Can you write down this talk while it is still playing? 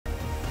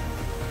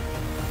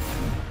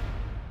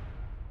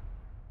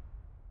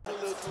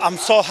I'm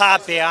so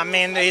happy. I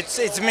mean,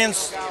 it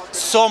means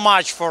so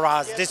much for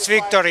us. This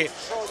victory,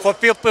 for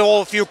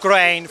people of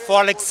Ukraine,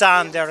 for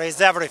Alexander, is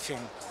everything.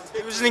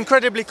 It was an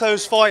incredibly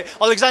close fight.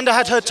 Alexander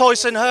had her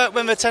Tyson hurt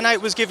when the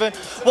 10-8 was given.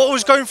 What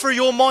was going through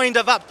your mind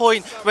at that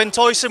point when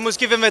Tyson was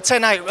given the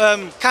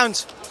 10-8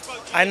 count?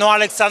 I know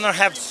Alexander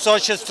has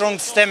such a strong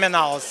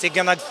stamina. He's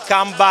gonna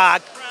come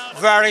back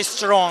very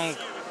strong,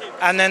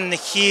 and then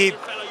he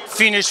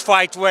finished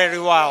fight very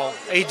well.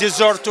 He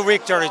deserved the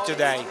victory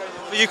today.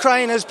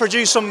 Ukraine has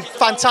produced some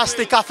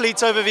fantastic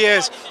athletes over the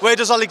years. Where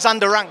does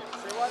Alexander rank?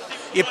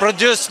 He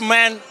produced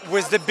men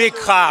with the big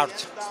heart.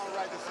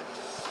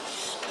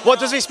 What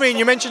does this mean?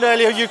 You mentioned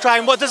earlier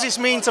Ukraine. What does this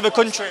mean to the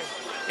country?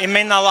 It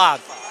means a lot.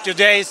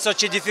 Today is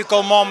such a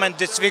difficult moment.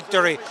 This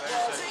victory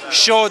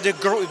showed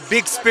the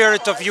big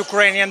spirit of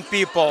Ukrainian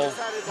people.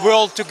 We're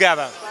all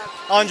together.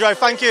 Andriy,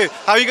 thank you.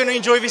 How are you going to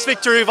enjoy this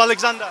victory with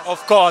Alexander?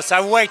 Of course,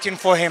 I'm waiting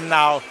for him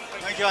now.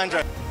 Thank you,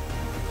 Andriy.